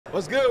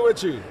What's good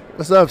with you?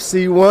 What's up,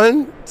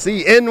 C1?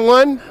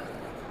 CN1?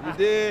 You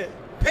did?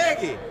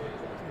 Peggy!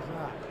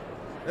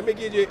 Let me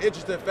give you an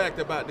interesting fact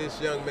about this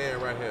young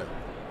man right here.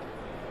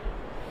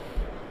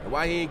 And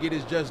why he ain't get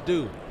his just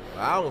due.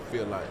 I don't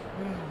feel like.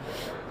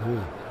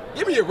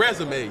 Give me your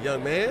resume,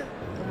 young man.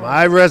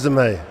 My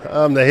resume.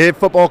 I'm the head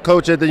football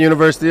coach at the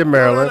University of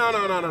Maryland.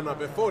 No.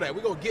 Before that,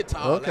 we're going to get to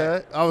all that.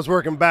 Okay. I was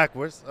working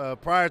backwards.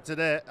 Prior to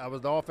that, I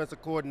was the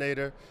offensive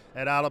coordinator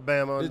at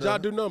Alabama. Did y'all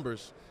do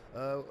numbers?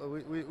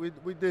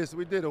 We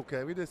did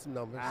okay. We did some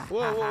numbers.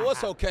 Well,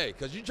 what's okay?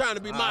 Because you're trying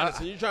to be modest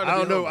and you're trying to I be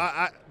don't know.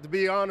 humble. To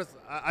be honest,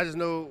 I just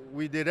know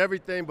we did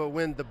everything but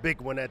win the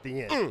big one at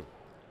the end.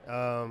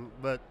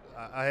 But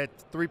I had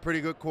three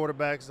pretty good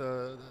quarterbacks,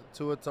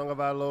 Tua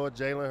Tagovailoa,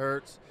 Jalen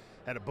Hurts.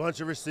 Had a bunch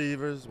of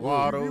receivers,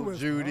 Waddle,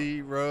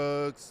 Judy,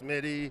 Ruggs,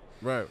 Smitty.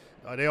 Right.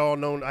 They all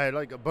known. I had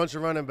like a bunch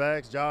of running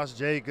backs, Josh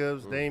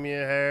Jacobs,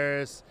 Damian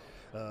Harris,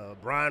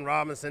 Brian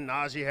Robinson,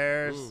 Najee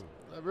Harris.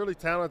 A really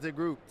talented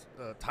group.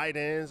 Tight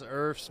ends,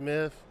 Irv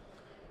Smith.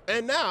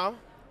 And now,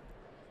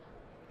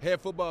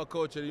 head football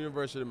coach at the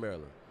University of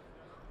Maryland.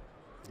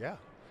 Yeah.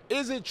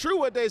 Is it true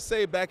what they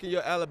say back in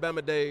your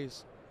Alabama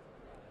days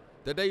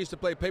that they used to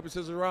play paper,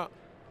 scissors, rock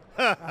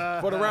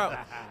for the route?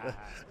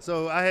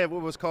 So I had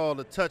what was called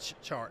a touch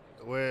chart,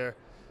 where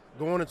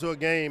going into a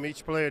game,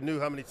 each player knew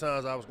how many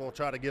times I was going to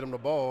try to get them the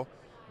ball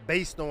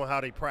based on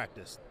how they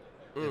practiced.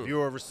 If you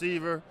were a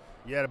receiver,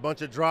 you had a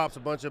bunch of drops,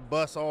 a bunch of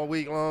busts all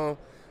week long,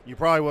 you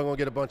probably weren't going to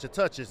get a bunch of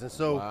touches. And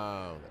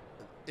so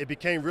it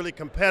became really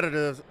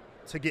competitive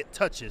to get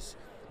touches,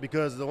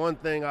 because the one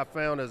thing I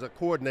found as a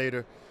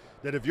coordinator,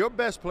 that if your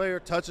best player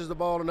touches the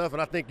ball enough,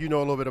 and I think you know a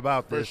little bit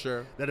about this, For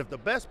sure. that if the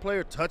best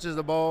player touches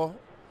the ball,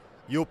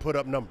 you'll put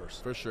up numbers.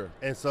 For sure.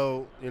 And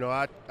so,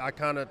 I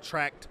kind of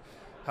tracked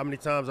how many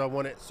times I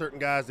wanted certain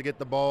guys to get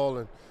the ball.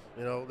 And,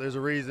 there's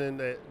a reason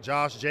that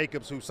Josh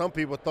Jacobs, who some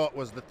people thought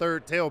was the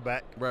third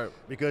tailback, Right.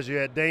 because you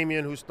had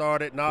Damian who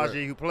started,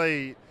 Najee who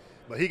played,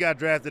 but he got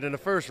drafted in the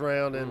first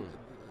round,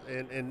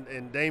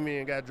 and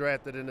Damian got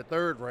drafted in the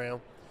third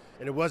round.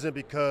 And it wasn't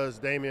because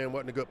Damian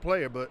wasn't a good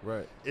player, but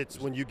it's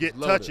when you get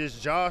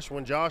touches.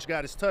 When Josh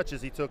got his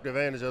touches, he took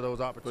advantage of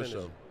those opportunities.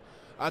 For sure.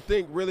 I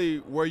think really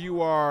where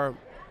you are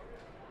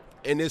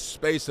in this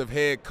space of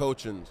head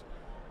coaching,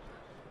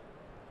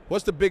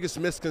 what's the biggest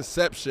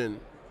misconception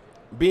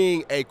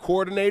being a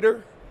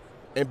coordinator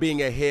and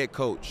being a head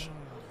coach?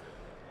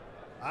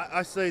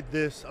 I say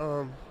this,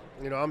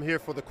 I'm here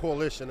for the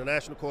coalition, the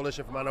National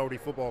Coalition for Minority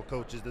Football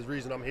Coaches. There's a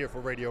reason I'm here for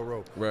Radio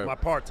Row, my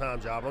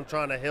part-time job. I'm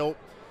trying to help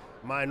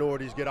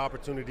minorities get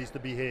opportunities to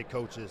be head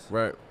coaches.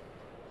 Right.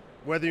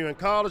 Whether you're in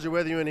college or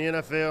whether you're in the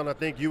NFL, and I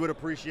think you would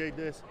appreciate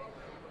this,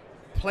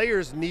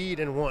 players need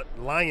and want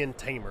lion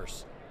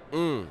tamers.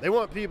 They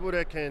want people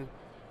that can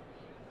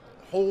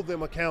hold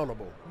them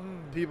accountable,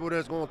 people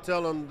that's going to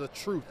tell them the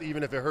truth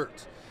even if it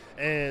hurts.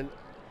 And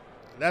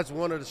that's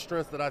one of the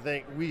strengths that I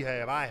think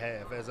I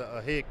have as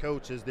a head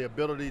coach, is the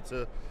ability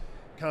to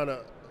kind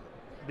of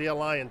be a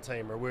lion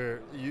tamer, where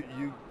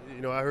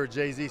I heard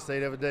Jay-Z say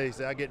the other day, he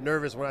said, I get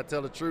nervous when I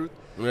tell the truth.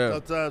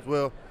 Sometimes,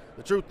 the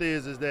truth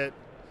is that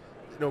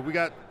we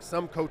got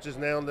some coaches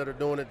now that are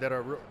doing it that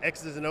are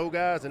X's and O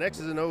guys, and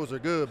X's and O's are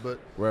good, but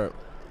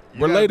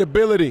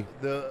relatability.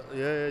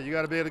 You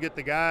got to be able to get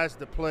the guys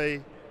to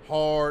play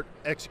hard,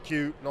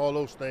 execute, and all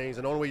those things,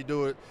 and the only way you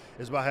do it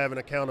is by having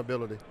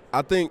accountability.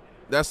 I think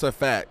that's a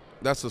fact.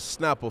 That's a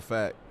Snapple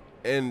fact.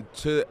 And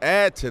to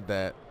add to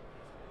that,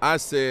 I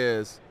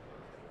says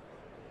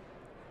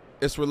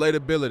it's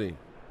relatability,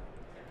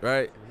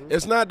 right?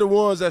 It's not the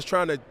ones that's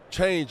trying to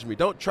change me.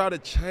 Don't try to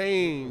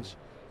change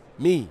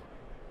me.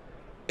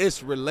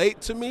 It's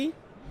relate to me.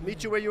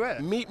 Meet you where you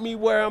at. Meet me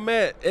where I'm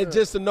at, and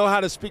just to know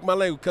how to speak my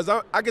language. Because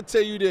I can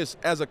tell you this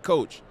as a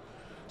coach.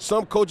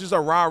 Some coaches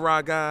are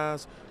rah-rah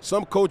guys.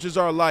 Some coaches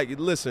are like,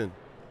 listen,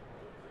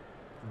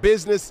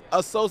 business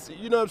associate.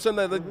 You know what I'm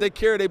saying? Like, they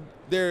carry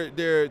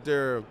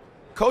their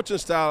coaching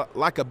style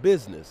like a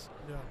business.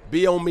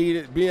 Be at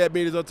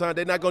meetings all the time.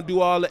 They're not going to do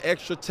all the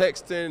extra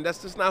texting.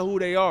 That's just not who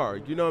they are.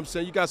 You know what I'm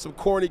saying? You got some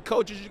corny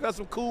coaches. You got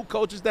some cool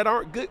coaches that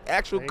aren't good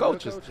actual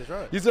coaches.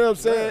 Right. You see what I'm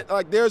saying?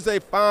 Like, there's a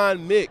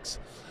fine mix.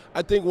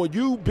 I think when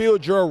you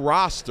build your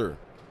roster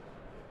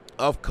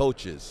of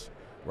coaches,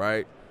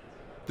 right,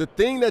 the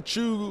thing that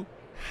you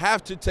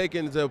have to take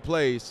into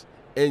place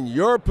in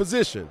your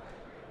position,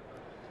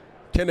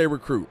 can they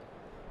recruit?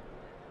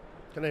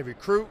 Can they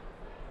recruit?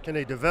 Can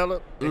they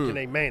develop? And can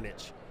they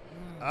manage?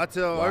 I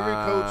tell every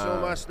coach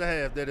on my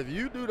staff that if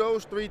you do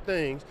those three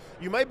things,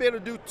 you might be able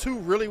to do two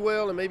really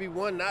well and maybe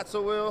one not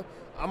so well.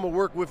 I'm going to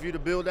work with you to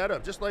build that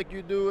up, just like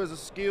you do as a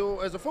skill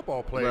as a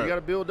football player. You got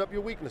to build up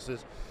your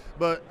weaknesses.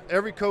 But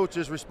every coach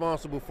is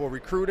responsible for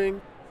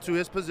recruiting to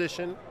his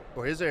position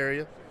or his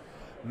area,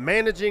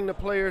 managing the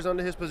players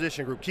under his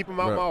position group, keep them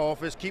out of my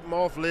office, keep them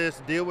off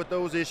lists, deal with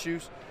those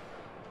issues,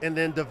 and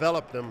then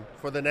develop them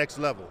for the next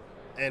level.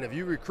 And if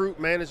you recruit,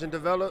 manage, and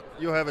develop,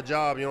 you'll have a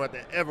job. You don't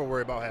have to ever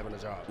worry about having a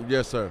job.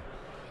 Yes, sir.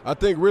 I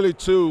think really,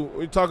 too, when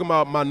you're talking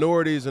about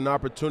minorities and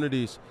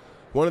opportunities,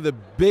 one of the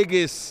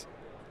biggest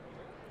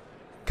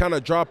kind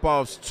of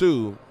drop-offs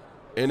too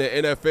in the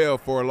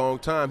NFL for a long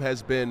time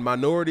has been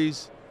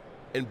minorities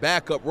in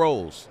backup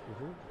roles.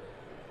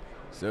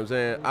 See what I'm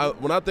saying?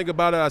 When I think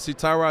about it, I see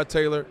Tyrod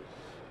Taylor,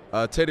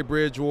 Teddy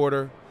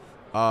Bridgewater.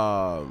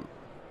 So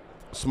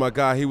my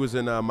guy, he was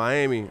in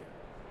Miami.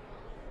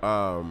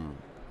 But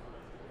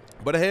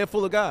a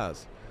handful of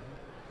guys.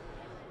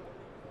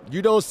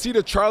 You don't see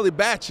the Charlie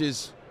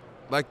Batches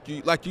like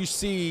you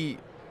see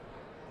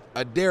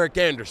a Derek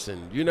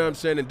Anderson. You know what I'm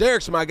saying? And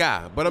Derek's my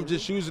guy, but I'm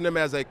just using him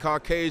as a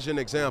Caucasian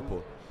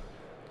example.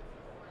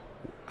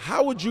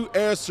 How would you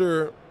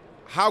answer,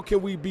 how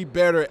can we be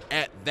better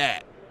at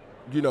that?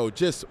 You know,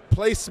 just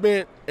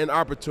placement and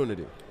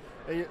opportunity.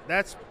 And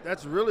that's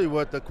really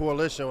what the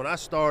coalition, when I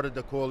started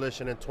the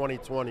coalition in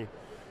 2020,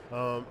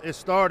 it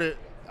started,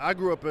 I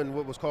grew up in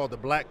what was called the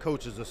Black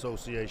Coaches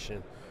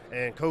Association.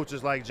 And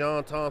coaches like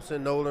John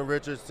Thompson, Nolan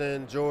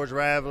Richardson, George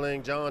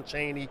Raveling, John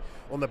Chaney.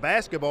 On the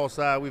basketball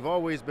side, we've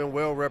always been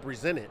well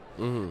represented.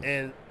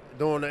 And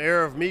during the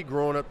era of me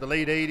growing up, the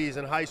late 80s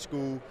in high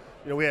school,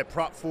 you know, we had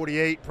Prop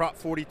 48, Prop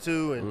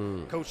 42,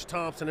 and Coach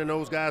Thompson and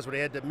those guys where they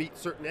had to meet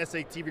certain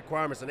SAT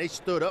requirements, and they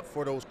stood up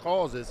for those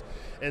causes.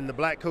 And the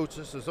Black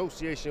Coaches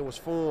Association was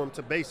formed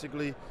to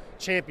basically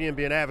champion,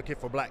 be an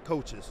advocate for black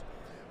coaches.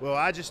 Well,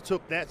 I just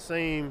took that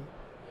same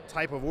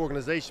type of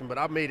organization, but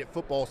I made it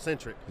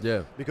football-centric.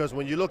 Yeah. Because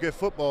when you look at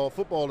football,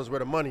 football is where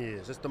the money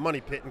is. It's the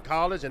money pit in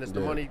college, and it's the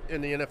money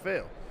in the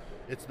NFL.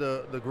 It's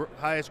the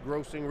highest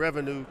grossing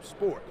revenue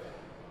sport.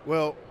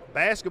 Well,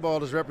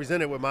 basketball is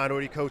represented with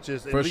minority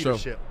coaches and leadership.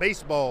 Sure.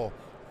 Baseball,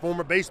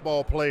 former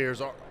baseball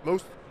players,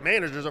 most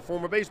managers are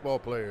former baseball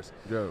players.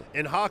 Yeah.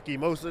 In hockey,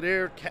 most of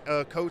their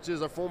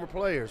coaches are former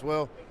players.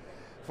 Well,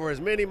 for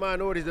as many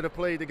minorities that have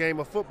played the game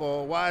of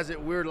football, why is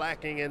it we're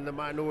lacking in the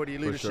minority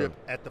leadership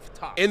at the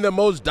top? In the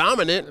most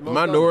dominant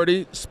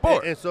minority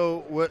sport. And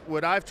so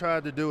what I've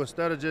tried to do,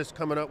 instead of just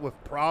coming up with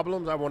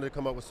problems, I wanted to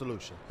come up with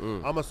solutions.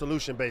 I'm a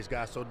solution-based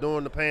guy. So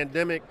during the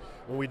pandemic,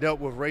 when we dealt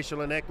with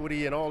racial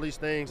inequity and all these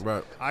things,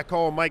 I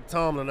called Mike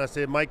Tomlin. I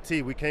said, Mike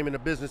T, we came into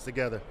business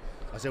together.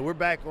 I said, we're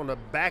back on the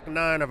back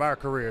nine of our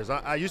careers.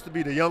 I used to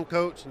be the young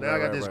coach. Now I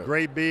got this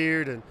gray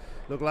beard and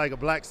look like a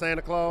black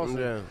Santa Claus.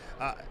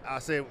 I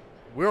said,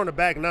 we're on the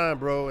back nine,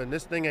 bro, and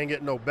this thing ain't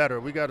getting no better.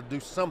 We got to do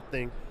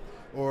something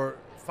or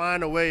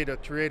find a way to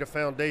create a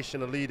foundation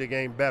to lead the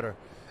game better.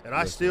 And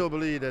I still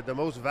believe that the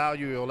most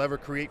value you'll ever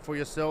create for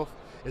yourself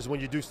is when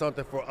you do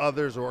something for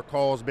others or a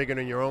cause bigger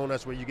than your own.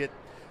 That's where you get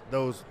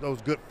those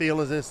good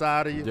feelings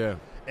inside of you. Yeah.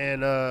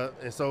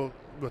 And so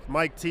with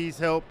Mike T's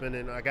help, and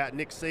then I got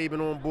Nick Saban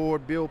on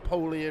board, Bill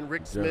Polian,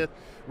 Rick Smith,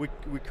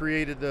 we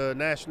created the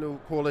National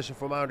Coalition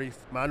for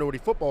Minority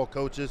Football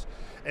Coaches,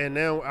 and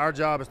now our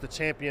job is to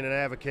champion and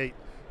advocate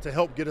to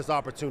help get us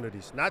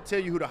opportunities. Not tell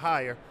you who to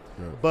hire,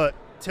 but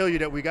tell you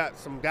that we got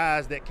some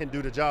guys that can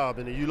do the job.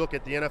 And you look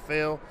at the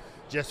NFL,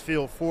 just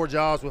filled 4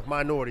 jobs with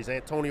minorities.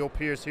 Antonio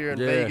Pierce here in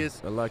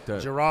Vegas. I like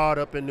that. Gerard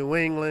up in New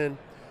England.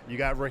 You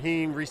got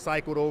Raheem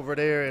recycled over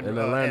there in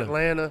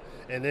Atlanta.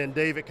 And then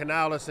David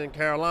Canales in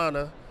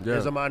Carolina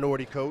is a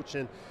minority coach.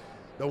 And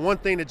the one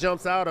thing that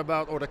jumps out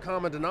about, or the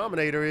common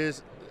denominator,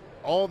 is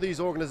all these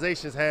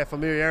organizations have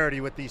familiarity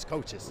with these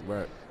coaches.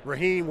 Right.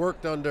 Raheem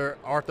worked under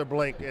Arthur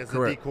Blank as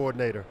the D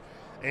coordinator.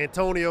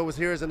 Antonio was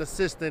here as an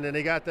assistant, and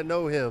they got to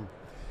know him.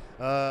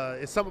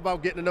 It's something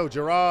about getting to know.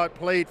 Gerard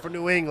played for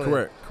New England.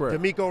 Correct.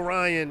 D'Amico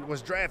Ryan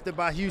was drafted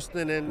by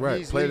Houston, and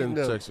he's played in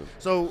Texas.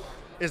 So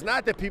it's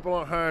not that people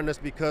aren't hiring us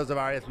because of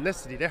our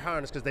ethnicity. They're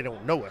hiring us because they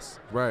don't know us.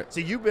 Right.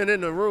 See, you've been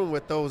in the room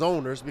with those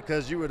owners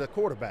because you were the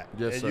quarterback.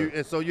 Yes, sir.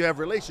 And so you have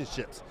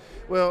relationships.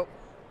 Well,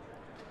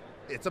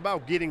 it's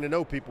about getting to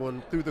know people,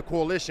 and through the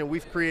coalition,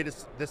 we've created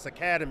this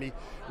academy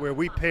where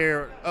we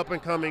pair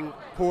up-and-coming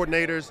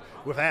coordinators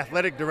with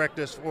athletic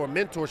directors for a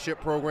mentorship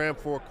program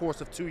for a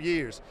course of 2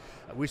 years.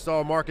 We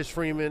saw Marcus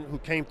Freeman, who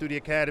came through the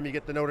academy,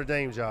 get the Notre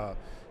Dame job.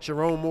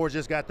 Sharon Moore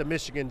just got the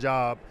Michigan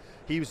job.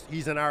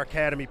 He's in our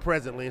academy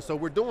presently, and so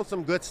we're doing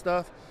some good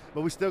stuff,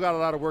 but we still got a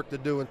lot of work to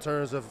do in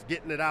terms of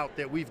getting it out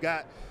that we've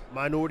got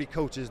minority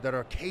coaches that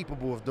are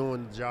capable of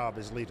doing the job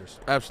as leaders.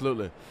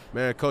 Absolutely.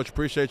 Man, Coach,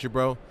 appreciate you,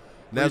 bro.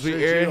 Now,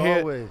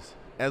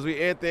 as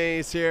we end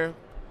things here,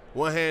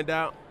 one hand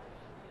out.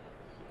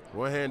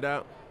 One hand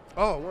out.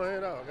 Oh, one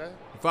hand out, okay.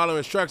 Follow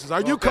instructions.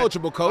 Are you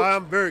coachable, Coach?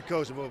 I'm very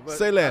coachable. But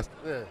say less.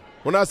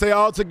 When I say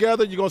all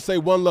together, you're going to say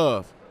one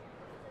love.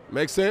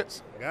 Make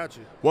sense? Got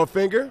you. One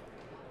finger,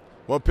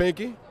 one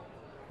pinky,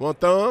 one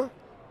thumb,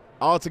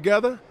 all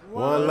together,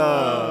 one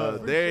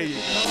love. There you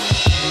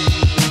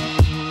go.